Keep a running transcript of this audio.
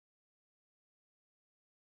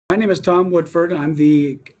My name is Tom Woodford. I'm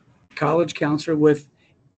the college counselor with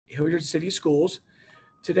Hilliard City Schools.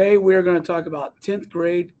 Today, we're going to talk about 10th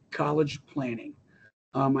grade college planning.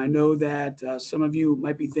 I know that some of you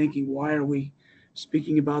might be thinking, why are we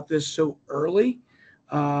speaking about this so early?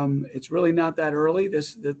 It's really not that early.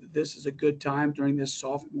 This is a good time during this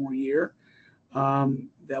sophomore year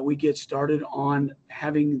that we get started on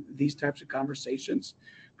having these types of conversations,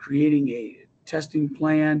 creating a testing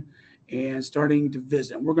plan, and starting to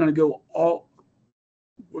visit. We're going to go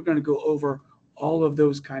over all of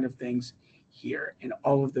those kind of things here and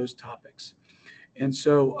all of those topics. And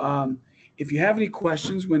so, if you have any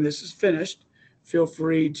questions when this is finished, feel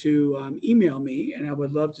free to email me, and I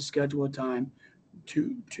would love to schedule a time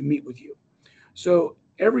to meet with you. So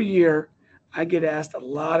every year, I get asked a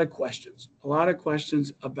lot of questions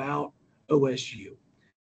about OSU.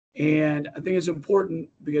 And I think it's important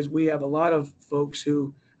because we have a lot of folks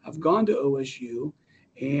who have gone to OSU.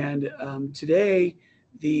 And today,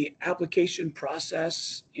 the application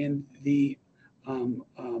process and the um,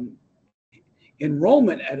 um,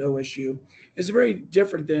 enrollment at OSU is very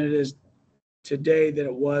different than it is today than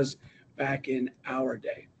it was back in our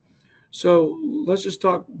day. So let's just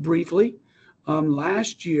talk briefly.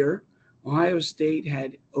 Last year, Ohio State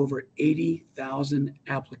had over 80,000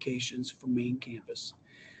 applications for main campus.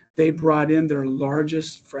 They brought in their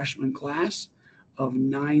largest freshman class of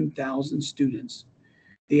 9,000 students.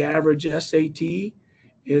 The average SAT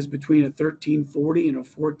is between a 1340 and a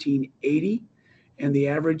 1480, and the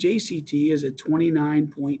average ACT is a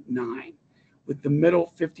 29.9, with the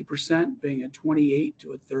middle 50% being a 28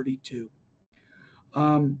 to a 32.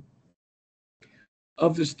 Um,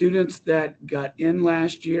 of the students that got in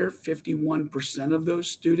last year, 51% of those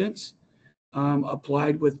students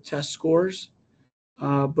applied with test scores.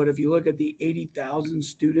 But if you look at the 80,000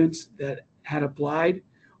 students that had applied,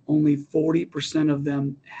 only 40% of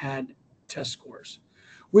them had test scores.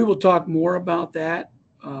 We will talk more about that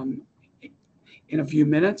um, in a few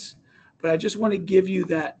minutes, but I just want to give you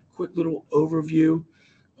that quick little overview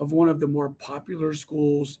of one of the more popular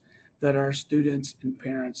schools that our students and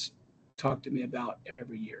parents talk to me about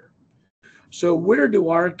every year. So, where do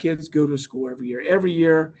our kids go to school every year? Every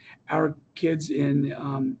year, our kids in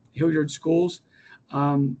Hilliard schools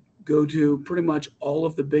go to pretty much all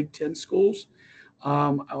of the Big Ten schools.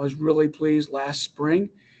 I was really pleased last spring.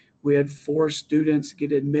 We had four students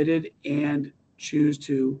get admitted and choose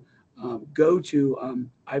to go to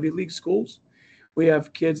Ivy League schools. We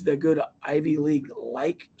have kids that go to Ivy League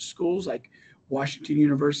like schools like Washington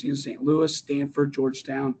University in St. Louis, Stanford,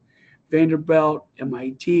 Georgetown, Vanderbilt,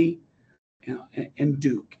 MIT, and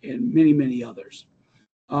Duke, and many, many others.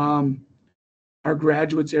 Um, our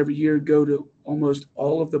graduates every year go to almost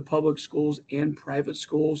all of the public schools and private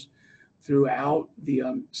schools throughout the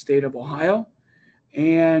state of Ohio.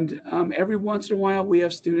 And every once in a while, we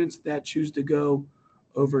have students that choose to go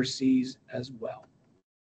overseas as well.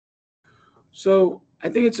 So I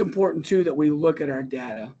think it's important too that we look at our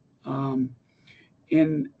data. Um,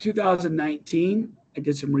 in 2019, I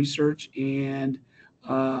did some research, and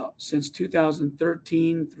since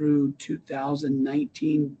 2013 through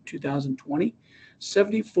 2019, 2020,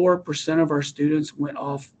 74% of our students went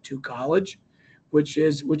off to college, which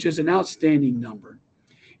is an outstanding number.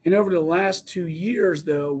 And over the last 2 years,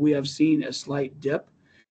 though, we have seen a slight dip.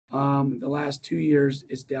 The last 2 years,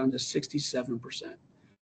 it's down to 67%.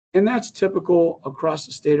 And that's typical across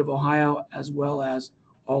the state of Ohio as well as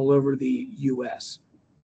all over the U.S.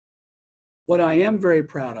 What I am very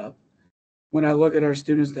proud of when I look at our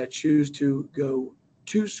students that choose to go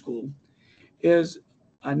to school is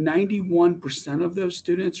 91% of those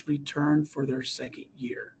students return for their second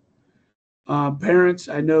year. Parents,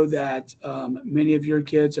 I know that many of your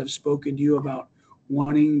kids have spoken to you about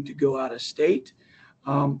wanting to go out of state.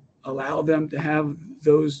 Allow them to have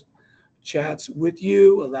those chats with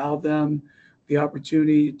you, allow them the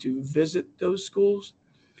opportunity to visit those schools.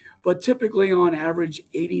 But typically, on average,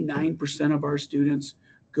 89% of our students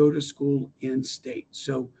go to school in state.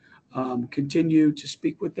 So continue to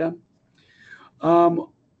speak with them. Um,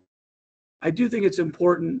 I do think it's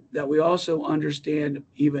important that we also understand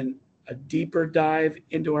even a deeper dive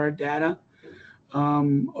into our data.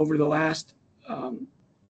 Over the last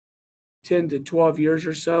 10 to 12 years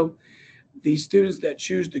or so, the students that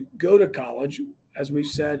choose to go to college, as we've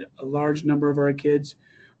said, a large number of our kids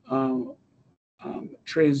um,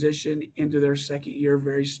 transition into their second year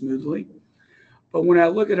very smoothly. But when I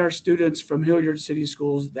look at our students from Hilliard City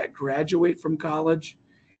Schools that graduate from college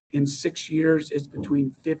in 6 years, it's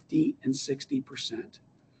between 50 and 60%.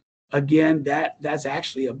 Again, that's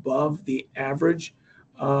actually above the average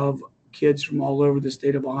of kids from all over the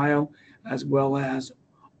state of Ohio, as well as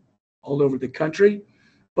all over the country,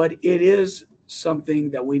 but it is something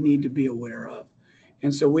that we need to be aware of.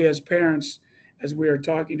 And so we as parents, as we are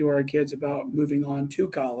talking to our kids about moving on to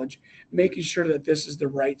college, making sure that this is the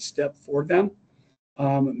right step for them,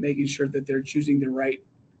 making sure that they're choosing the right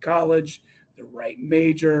college, the right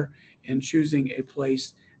major, and choosing a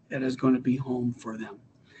place that is going to be home for them.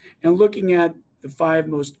 And looking at the 5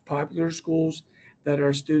 most popular schools that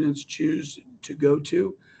our students choose to go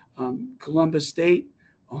to, Columbus State,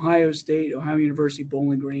 Ohio State, Ohio University,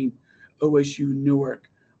 Bowling Green, OSU, Newark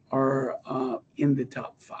are in the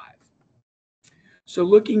top 5. So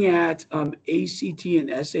looking at ACT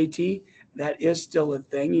and SAT, that is still a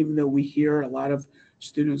thing, even though we hear a lot of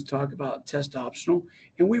students talk about test optional,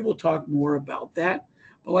 and we will talk more about that.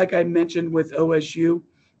 But like I mentioned with OSU,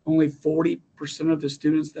 only 40% of the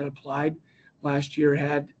students that applied last year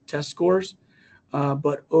had test scores,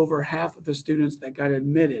 but over half of the students that got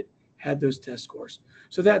admitted had those test scores.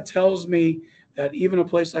 So that tells me that even a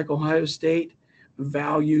place like Ohio State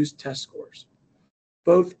values test scores.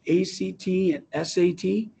 Both ACT and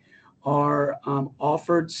SAT are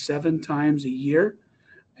offered 7 times a year,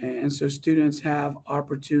 and so students have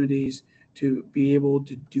opportunities to be able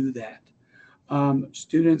to do that.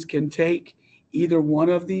 Students can take either one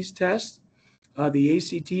of these tests. The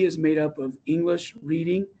ACT is made up of English,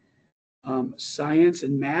 reading, science,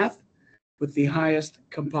 and math, with the highest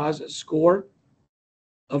composite score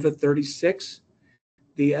of a 36.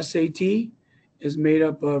 The SAT is made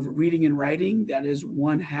up of reading and writing. That is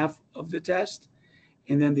one half of the test.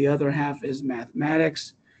 And then the other half is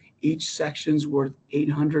mathematics. Each section's worth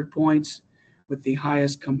 800 points, with the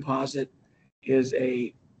highest composite is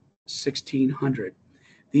a 1600.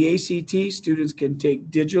 The ACT students can take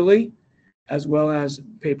digitally as well as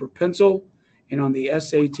paper pencil. And on the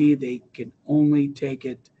SAT, they can only take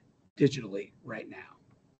it digitally right now.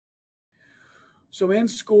 So in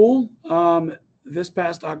school, this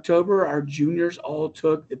past October, our juniors all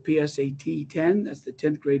took the PSAT 10. That's the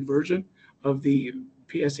 10th grade version of the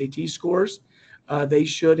PSAT scores. They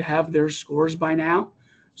should have their scores by now.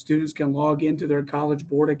 Students can log into their College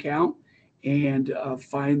Board account and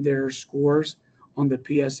find their scores on the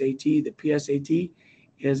PSAT. The PSAT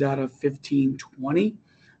is out of 1520.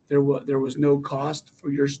 There was no cost for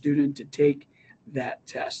your student to take that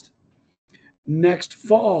test. Next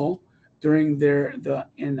fall, during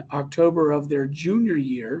in October of their junior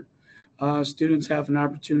year, students have an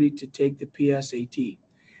opportunity to take the PSAT.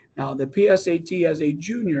 Now, the PSAT as a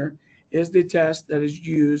junior is the test that is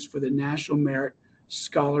used for the National Merit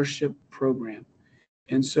Scholarship Program.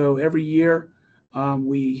 And so every year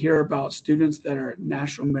we hear about students that are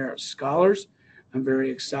National Merit Scholars. I'm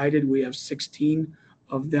very excited. We have 16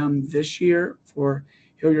 of them this year for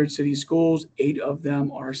Hilliard City Schools. 8 of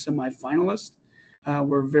them are semifinalists.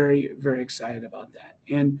 We're very, very excited about that.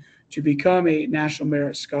 And to become a National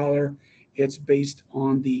Merit Scholar, it's based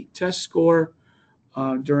on the test score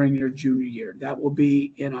during your junior year. That will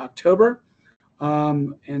be in October.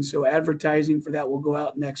 And so advertising for that will go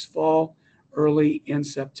out next fall, early in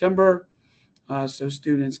September. So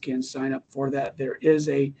students can sign up for that. There is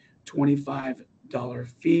a $25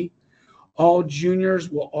 fee. All juniors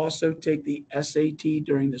will also take the SAT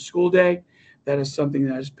during the school day. That is something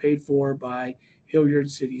that is paid for by Hilliard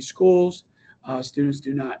City Schools. Students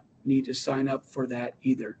do not need to sign up for that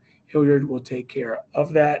either. Hilliard will take care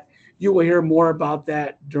of that. You will hear more about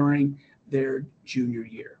that during their junior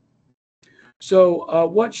year. So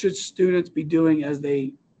what should students be doing as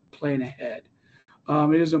they plan ahead?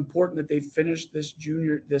 It is important that they finish this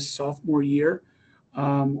sophomore year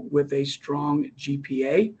with a strong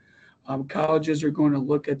GPA. Colleges are going to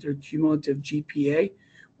look at their cumulative GPA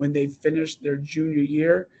when they finish their junior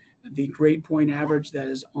year. The grade point average that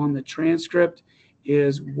is on the transcript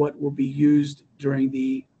is what will be used during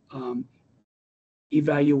the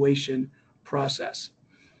evaluation process.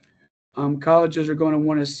 Colleges are going to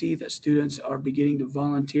want to see that students are beginning to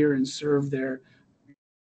volunteer and serve their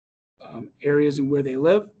areas and where they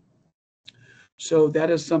live. So that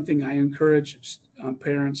is something I encourage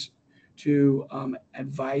parents to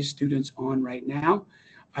advise students on right now.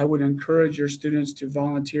 I would encourage your students to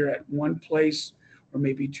volunteer at one place or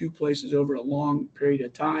maybe 2 places over a long period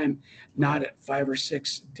of time, not at 5 or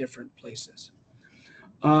 6 different places.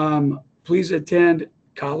 Please attend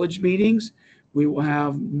college meetings. We will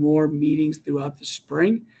have more meetings throughout the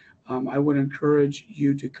spring. I would encourage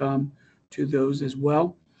you to come to those as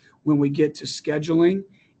well. When we get to scheduling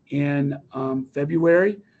in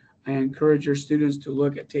February, I encourage your students to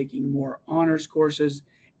look at taking more honors courses,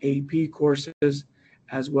 AP courses,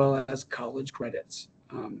 as well as college credits,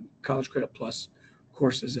 College Credit Plus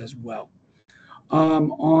courses as well.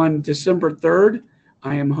 On December 3rd,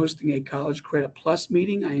 I am hosting a College Credit Plus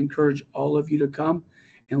meeting. I encourage all of you to come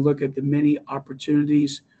and look at the many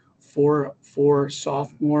opportunities for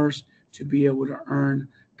sophomores to be able to earn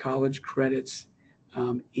college credits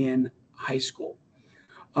in high school.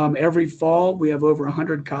 Every fall, we have over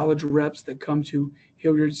 100 college reps that come to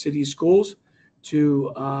Hilliard City Schools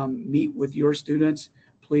to meet with your students.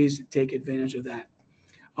 Please take advantage of that.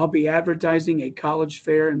 I'll be advertising a college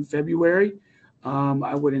fair in February.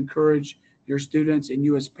 I would encourage your students and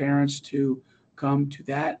you as parents to come to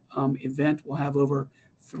that event. We'll have over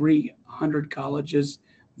 300 colleges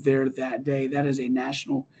there that day. That is a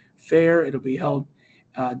national fair. It'll be held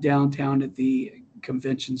downtown at the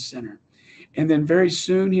convention center. And then very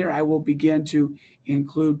soon here, I will begin to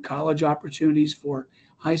include college opportunities for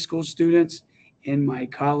high school students in my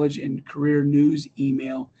college and career news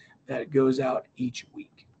email that goes out each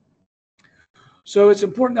week. So it's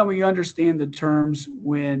important that we understand the terms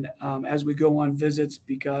when, as we go on visits,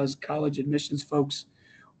 because college admissions folks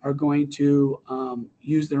are going to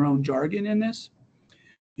use their own jargon in this.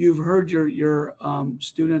 You've heard your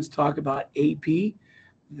students talk about AP.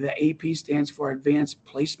 The AP stands for Advanced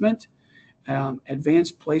Placement.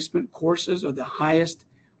 Advanced Placement courses are the highest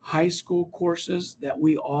high school courses that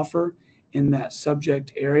we offer in that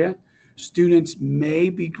subject area. Students may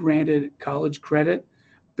be granted college credit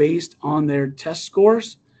based on their test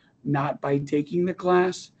scores, not by taking the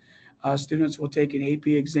class. Students will take an AP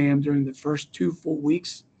exam during the first 2 full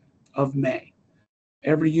weeks of May.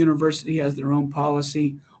 Every university has their own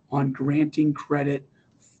policy on granting credit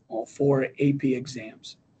for AP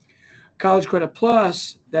exams. College Credit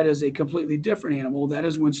Plus, that is a completely different animal. That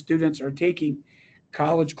is when students are taking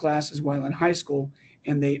college classes while in high school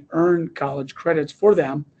and they earn college credits for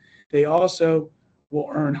them. They also will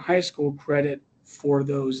earn high school credit for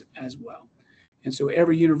those as well. And so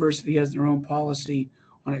every university has their own policy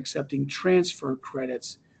on accepting transfer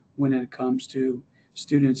credits when it comes to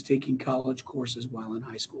students taking college courses while in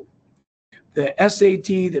high school. The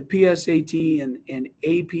SAT, the PSAT, and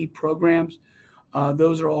AP programs,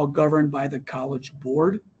 those are all governed by the College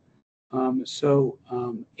Board.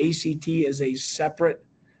 ACT is a separate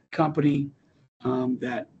company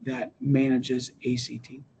that manages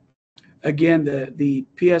ACT. Again, the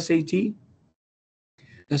PSAT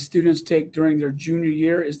that students take during their junior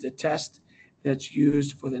year is the test that's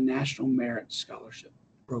used for the National Merit Scholarship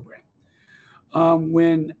Program.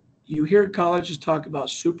 When you hear colleges talk about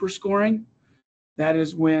super scoring, that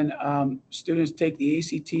is when students take the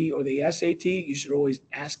ACT or the SAT. You should always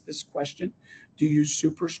ask this question: do you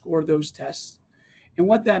super score those tests? And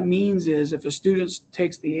what that means is if a student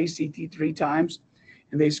takes the ACT 3 times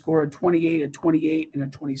and they score a 28, a 28, and a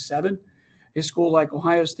 27, a school like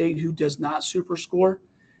Ohio State who does not super score,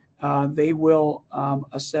 they will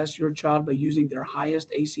assess your child by using their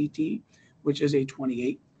highest ACT, which is a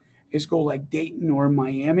 28. A school like Dayton or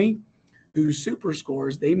Miami who super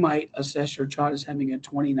scores, they might assess your child as having a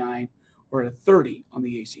 29 or a 30 on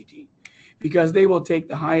the ACT, because they will take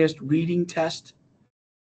the highest reading test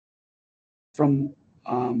from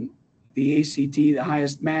the ACT, the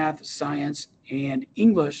highest math, science, and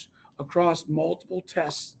English across multiple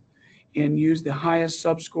tests and use the highest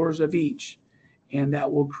subscores of each, and that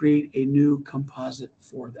will create a new composite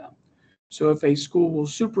for them. So if a school will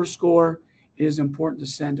super score, it is important to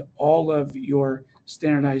send all of your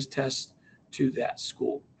standardized tests to that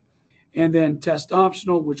school. And then test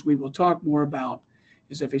optional, which we will talk more about,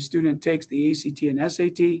 is if a student takes the ACT and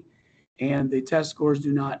SAT and the test scores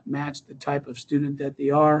do not match the type of student that they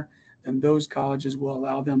are, then those colleges will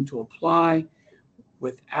allow them to apply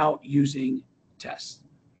without using tests.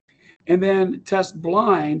 And then test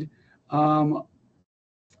blind,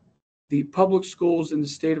 the public schools in the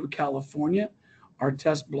state of California are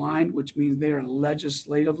test blind, which means they are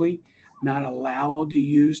legislatively not allowed to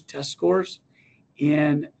use test scores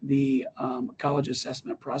in the college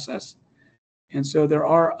assessment process. And so there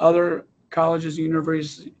are other colleges,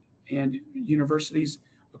 universities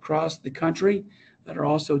across the country that are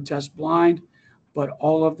also test blind, but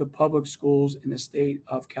all of the public schools in the state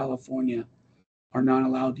of California are not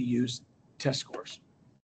allowed to use test scores.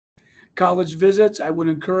 College visits, I would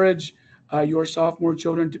encourage your sophomore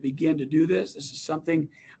children to begin to do this. This is something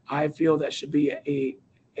I feel that should be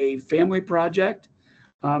a family project.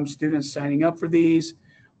 Students signing up for these,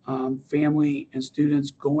 family and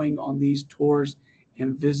students going on these tours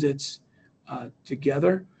and visits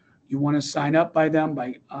together. You want to sign up by them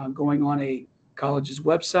by going on a college's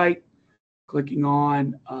website, clicking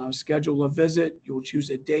on schedule a visit. You'll choose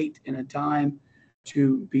a date and a time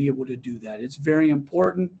to be able to do that. It's very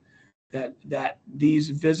important that these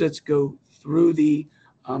visits go through the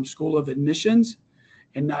School of Admissions,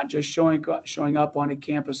 and not just showing up on a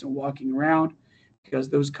campus and walking around, because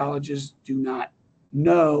those colleges do not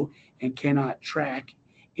know and cannot track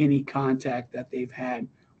any contact that they've had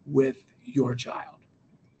with your child.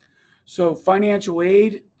 So financial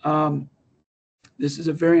aid, this is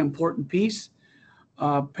a very important piece.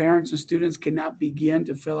 Parents and students cannot begin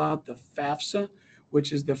to fill out the FAFSA,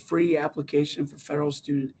 which is the free application for federal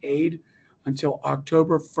student aid, until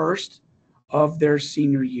October 1st of their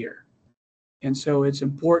senior year. And so it's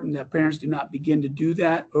important that parents do not begin to do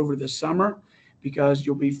that over the summer, because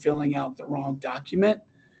you'll be filling out the wrong document.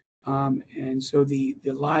 And so the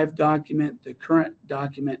live document, the current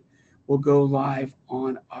document, will go live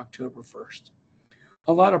on October 1st.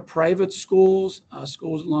 A lot of private schools,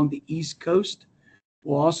 schools along the East Coast,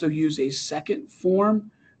 will also use a second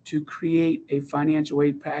form to create a financial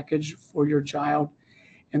aid package for your child.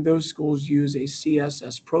 And those schools use a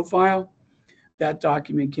CSS profile. That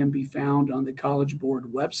document can be found on the College Board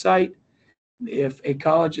website. If a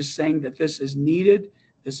college is saying that this is needed,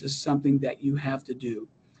 this is something that you have to do.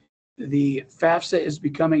 The FAFSA is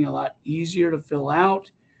becoming a lot easier to fill out.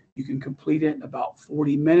 You can complete it in about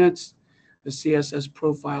 40 minutes. The CSS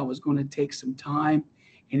profile is going to take some time,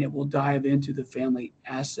 and it will dive into the family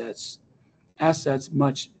assets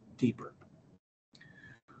much deeper.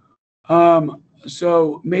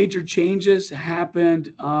 So major changes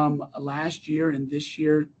happened last year and this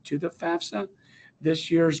year to the FAFSA. This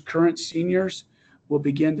year's current seniors will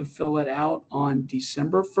begin to fill it out on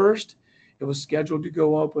December 1st. It was scheduled to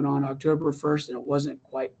go open on October 1st, and it wasn't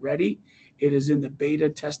quite ready. It is in the beta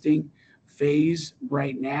testing phase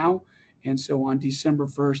right now. And so on December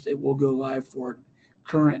 1st, it will go live for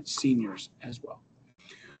current seniors as well.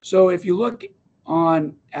 So if you look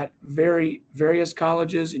at various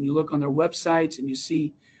colleges and you look on their websites and you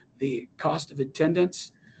see the cost of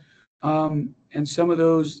attendance, and some of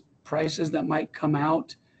those prices that might come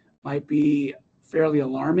out might be fairly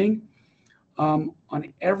alarming. On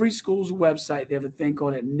every school's website, they have a thing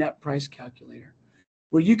called a net price calculator,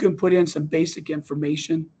 where you can put in some basic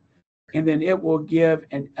information, and then it will give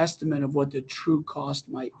an estimate of what the true cost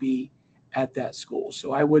might be at that school.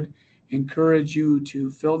 So I would encourage you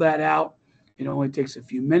to fill that out. It only takes a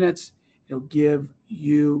few minutes. It'll give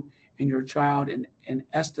you and your child an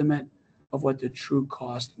estimate of what the true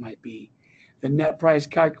cost might be. The net price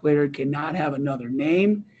calculator cannot have another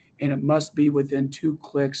name, and it must be within 2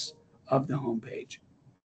 clicks of the homepage.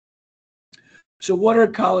 So what are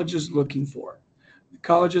colleges looking for? The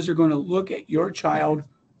colleges are going to look at your child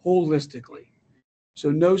holistically.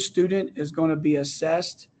 So no student is going to be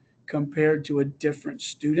assessed compared to a different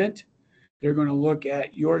student. They're going to look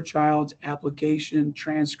at your child's application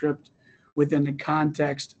transcript within the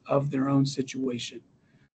context of their own situation.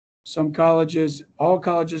 All colleges are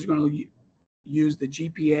going to use the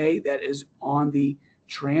GPA that is on the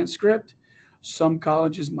transcript. Some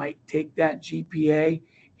colleges might take that GPA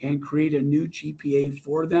and create a new GPA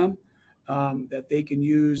for them that they can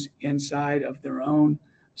use inside of their own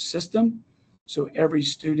system. So every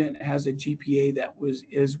student has a GPA that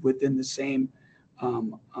is within the same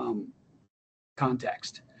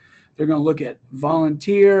context. They're going to look at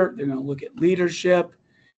volunteer. They're going to look at leadership.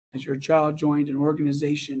 Has your child joined an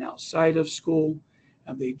organization outside of school?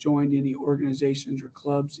 Have they joined any organizations or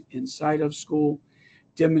clubs inside of school?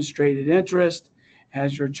 Demonstrated interest.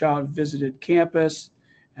 Has your child visited campus?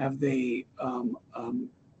 Have they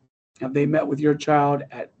met with your child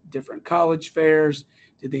at different college fairs?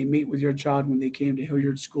 Did they meet with your child when they came to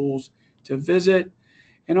Hilliard Schools to visit?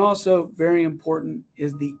 And also very important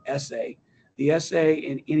is the essay. The essay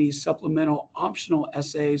and any supplemental optional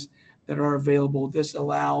essays that are available. This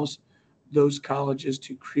allows those colleges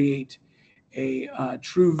to create a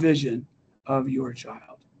true vision of your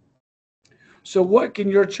child. So what can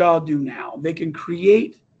your child do now? They can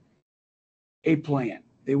create a plan.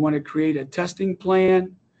 They want to create a testing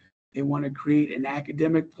plan. They want to create an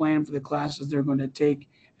academic plan for the classes they're going to take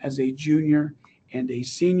as a junior and a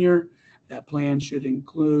senior. That plan should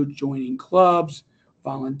include joining clubs,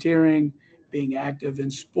 volunteering, being active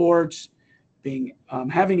in sports,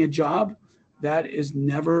 having a job. That is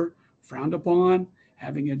never frowned upon.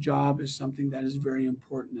 Having a job is something that is very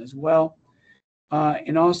important as well.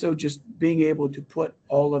 And also just being able to put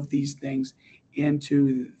all of these things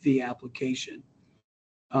into the application.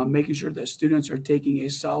 Making sure that students are taking a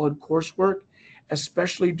solid coursework,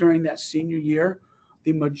 especially during that senior year.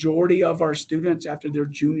 The majority of our students after their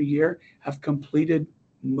junior year have completed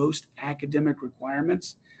most academic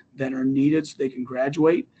requirements that are needed so they can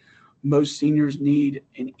graduate. Most seniors need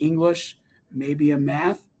an English, maybe a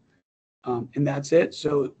math, and that's it.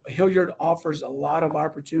 So Hilliard offers a lot of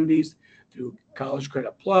opportunities through College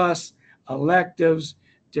Credit Plus, electives.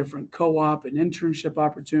 different co-op and internship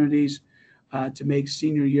opportunities to make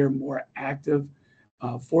senior year more active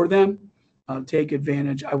for them. Take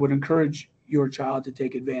advantage. I would encourage your child to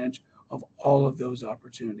take advantage of all of those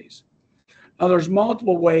opportunities. Now, there's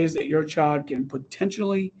multiple ways that your child can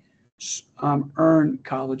potentially earn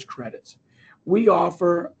college credits. We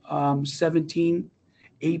offer 17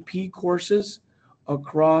 AP courses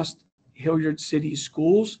across Hilliard City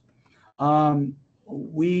schools. What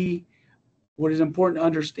is important to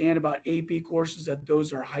understand about AP courses that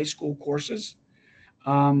those are high school courses.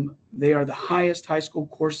 They are the highest high school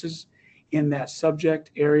courses in that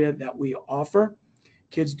subject area that we offer.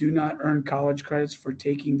 Kids do not earn college credits for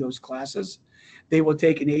taking those classes. They will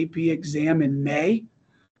take an AP exam in May.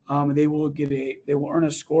 They will earn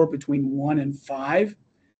a score between 1 and 5,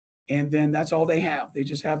 and then that's all they have. They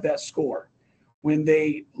just have that score. When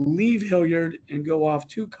they leave Hilliard and go off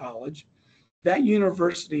to college, that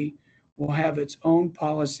university will have its own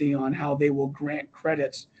policy on how they will grant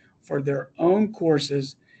credits for their own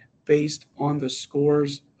courses based on the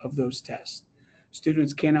scores of those tests.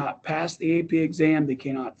 Students cannot pass the AP exam. They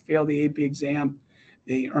cannot fail the AP exam.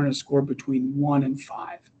 They earn a score between 1 and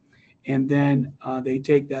 5. And then they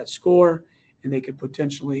take that score and they could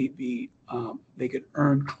potentially they could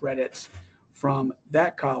earn credits from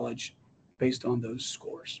that college based on those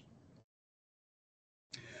scores.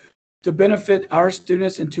 To benefit our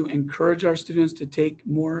students and to encourage our students to take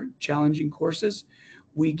more challenging courses,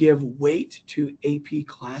 we give weight to AP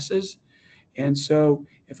classes. And so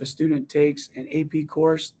if a student takes an AP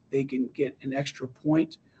course, they can get an extra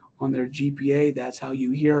point on their GPA. That's how you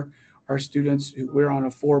hear our students, we're on a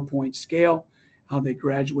 4-point scale, how they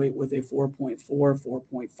graduate with a 4.4,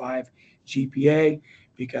 4.5 GPA,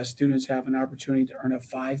 because students have an opportunity to earn a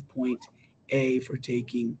 5-point A for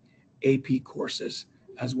taking AP courses,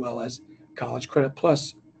 as well as College Credit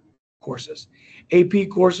Plus courses. AP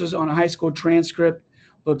courses on a high school transcript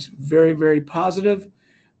looks very, very positive,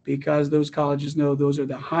 because those colleges know those are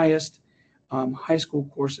the highest high school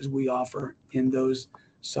courses we offer in those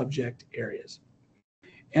subject areas.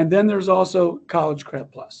 And then there's also College Credit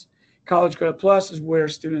Plus. College Credit Plus is where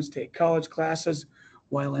students take college classes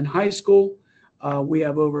while in high school. We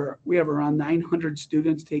have around 900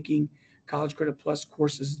 students taking College Credit Plus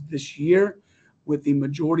courses this year, with the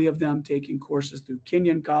majority of them taking courses through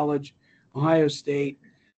Kenyon College, Ohio State,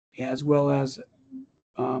 as well as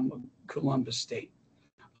Columbus State.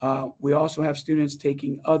 We also have students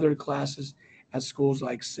taking other classes at schools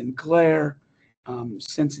like Sinclair,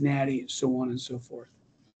 Cincinnati, so on and so forth.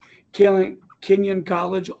 Kenyon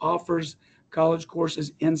College offers college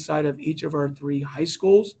courses inside of each of our 3 high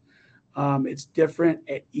schools. It's different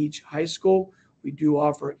at each high school. We do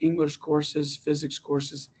offer English courses, physics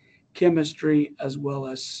courses, chemistry, as well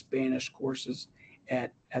as Spanish courses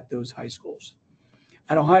at those high schools.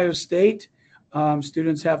 At Ohio State,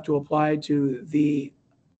 students have to apply to the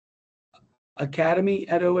academy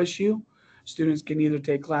at OSU. Students can either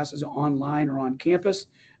take classes online or on campus.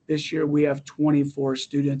 This year, we have 24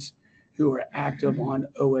 students who are active on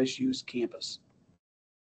OSU's campus.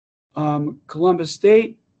 Columbus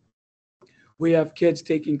State, we have kids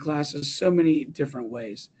taking classes so many different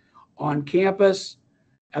ways. On campus,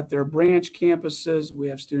 at their branch campuses, we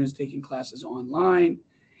have students taking classes online.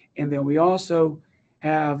 And then we also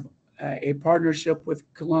have a partnership with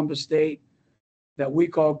Columbus State that we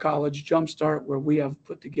call College Jumpstart, where we have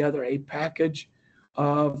put together a package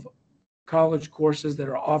of college courses that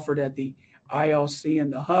are offered at the ILC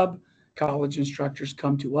and the Hub. College instructors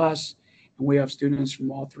come to us, and we have students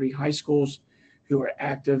from all 3 high schools who are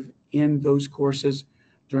active in those courses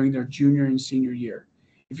during their junior and senior year.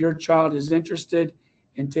 If your child is interested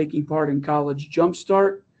in taking part in College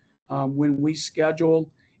Jumpstart, when we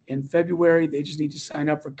schedule in February, they just need to sign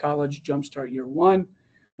up for College Jumpstart Year 1.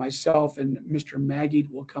 Myself and Mr. Maggie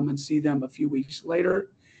will come and see them a few weeks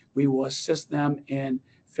later. We will assist them in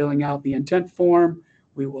filling out the intent form.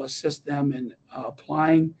 We will assist them in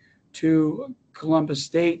applying to Columbus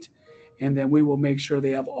State, and then we will make sure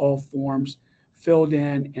they have all forms filled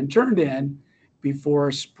in and turned in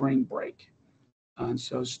before spring break. And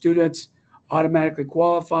so students automatically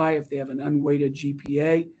qualify if they have an unweighted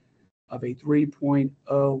GPA of a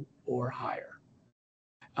 3.0 or higher.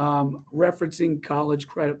 Referencing College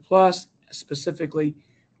Credit Plus, specifically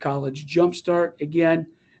College Jumpstart, again,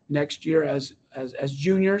 next year as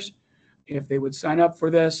juniors, if they would sign up for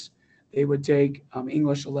this, they would take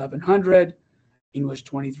English 1100, English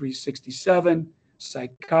 2367,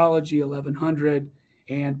 Psychology 1100,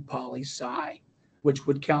 and Poli-Sci, which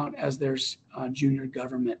would count as their junior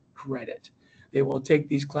government credit. They will take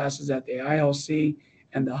these classes at the ILC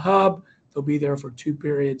and the Hub. They'll be there for 2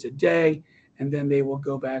 periods a day, and then they will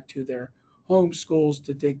go back to their home schools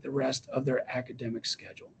to take the rest of their academic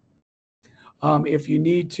schedule. If you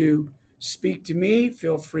need to speak to me,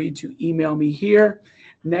 feel free to email me here.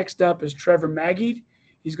 Next up is Trevor Magid.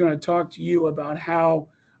 He's going to talk to you about how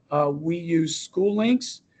we use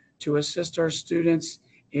SchoolLinks to assist our students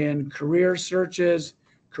in career searches,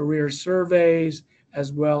 career surveys,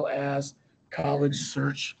 as well as college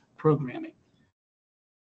search programming.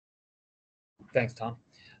 Thanks, Tom.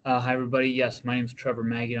 Hi, everybody. Yes, my name is Trevor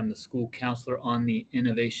Magid. I'm the school counselor on the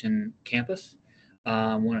Innovation Campus.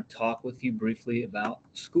 I want to talk with you briefly about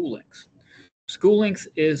SchoolLinks. SchoolLinks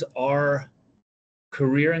is our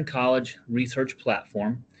career and college research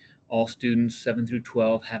platform. All students 7 through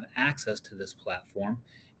 12 have access to this platform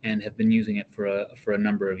and have been using it for a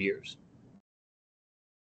number of years.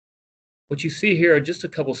 What you see here are just a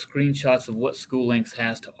couple screenshots of what SchoolLinks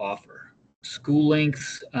has to offer.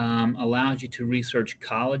 SchoolLinks allows you to research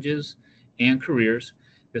colleges and careers.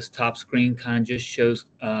 This top screen kind of just shows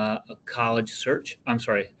a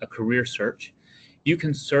career search. You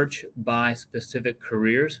can search by specific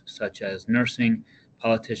careers such as nursing,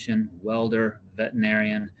 politician, welder,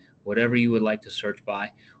 veterinarian, whatever you would like to search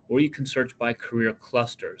by, or you can search by career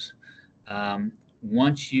clusters.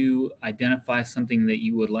 Once you identify something that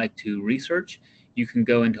you would like to research, you can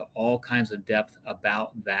go into all kinds of depth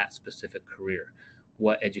about that specific career,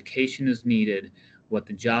 what education is needed, what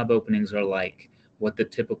the job openings are like, what the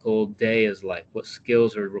typical day is like, what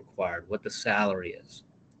skills are required, what the salary is.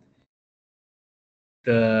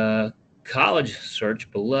 The college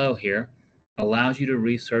search below here allows you to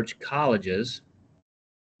research colleges,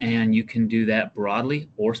 and you can do that broadly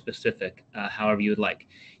or specific, however you would like.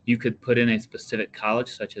 You could put in a specific college,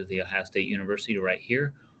 such as the Ohio State University right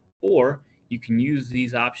here, or you can use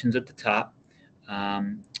these options at the top,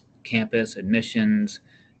 campus, admissions,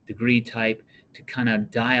 degree type, to kind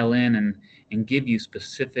of dial in and give you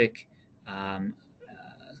specific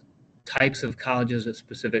types of colleges,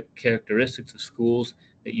 specific characteristics of schools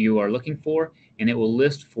that you are looking for, and it will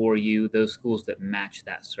list for you those schools that match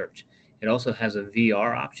that search. It also has a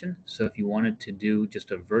VR option, so if you wanted to do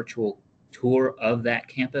just a virtual tour of that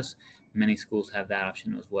campus, many schools have that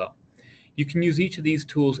option as well. You can use each of these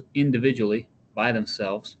tools individually by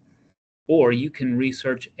themselves, or you can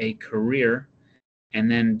research a career and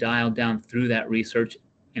then dial down through that research,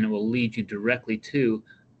 and it will lead you directly to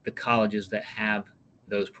the colleges that have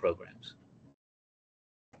those programs.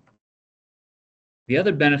 The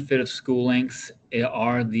other benefit of SchoolLinks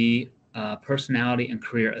are the personality and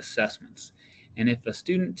career assessments. And if a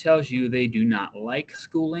student tells you they do not like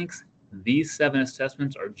SchoolLinks, these 7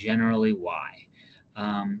 assessments are generally why.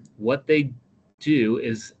 What they do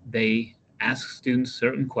is they ask students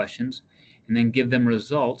certain questions and then give them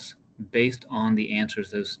results based on the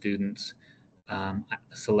answers those students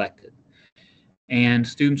selected. And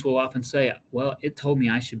students will often say, well, it told me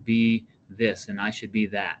I should be this and I should be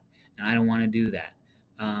that, and I don't want to do that.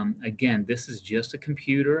 Again, this is just a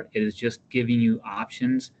computer. It is just giving you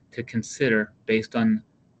options to consider based on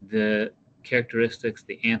the characteristics,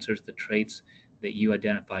 the answers, the traits that you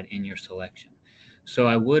identified in your selection. So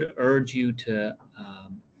I would urge you to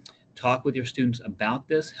talk with your students about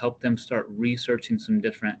this, help them start researching some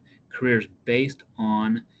different careers based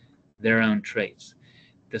on their own traits.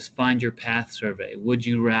 This Find Your Path survey, Would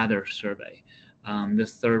You Rather survey.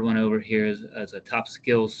 This third one over here is a top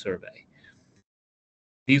skills survey.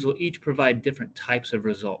 These will each provide different types of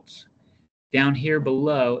results. Down here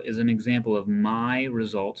below is an example of my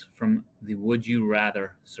results from the Would You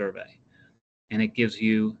Rather survey, and it gives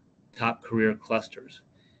you top career clusters.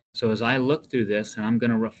 So as I look through this, and I'm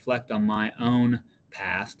going to reflect on my own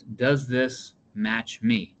past, does this match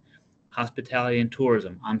me? Hospitality and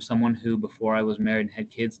tourism. I'm someone who, before I was married and had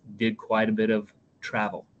kids, did quite a bit of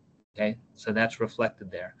travel. Okay, so that's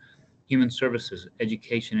reflected there. Human services,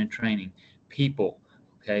 education and training, people.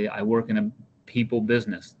 Okay, I work in a people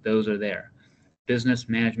business. Those are there. Business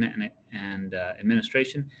management and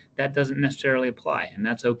administration, that doesn't necessarily apply, and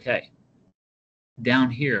that's okay.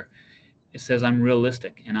 Down here, it says I'm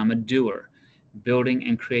realistic and I'm a doer, building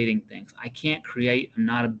and creating things. I can't create, I'm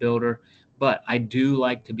not a builder, but I do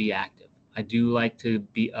like to be active. I do like to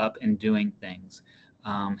be up and doing things,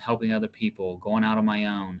 helping other people, going out on my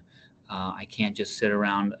own. I can't just sit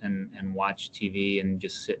around and watch TV and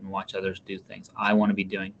just sit and watch others do things. I want to be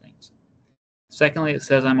doing things. Secondly, it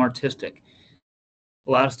says I'm artistic.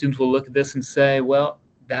 A lot of students will look at this and say, well,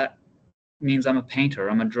 that means I'm a painter,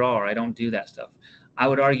 I'm a drawer, I don't do that stuff. I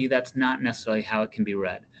would argue that's not necessarily how it can be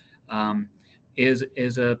read. Is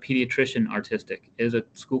a pediatrician artistic? Is a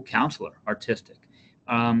school counselor artistic?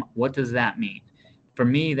 What does that mean? For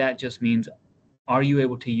me, that just means Are you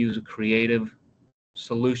able to use a creative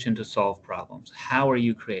solution to solve problems? How are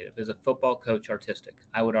you creative? Is a football coach artistic?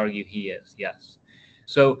 I would argue he is, yes.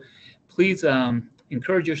 So please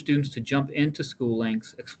encourage your students to jump into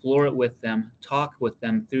SchoolLinks, explore it with them, talk with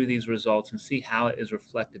them through these results, and see how it is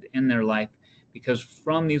reflected in their life. Because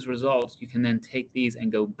from these results, you can then take these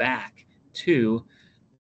and go back to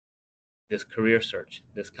this career search,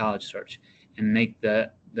 this college search, and make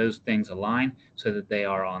those things align so that they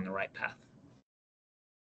are on the right path.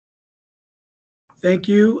 Thank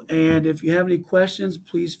you. And if you have any questions,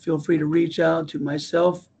 please feel free to reach out to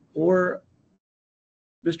myself or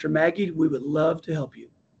Mr. Maggie. We would love to help you.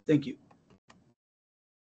 Thank you.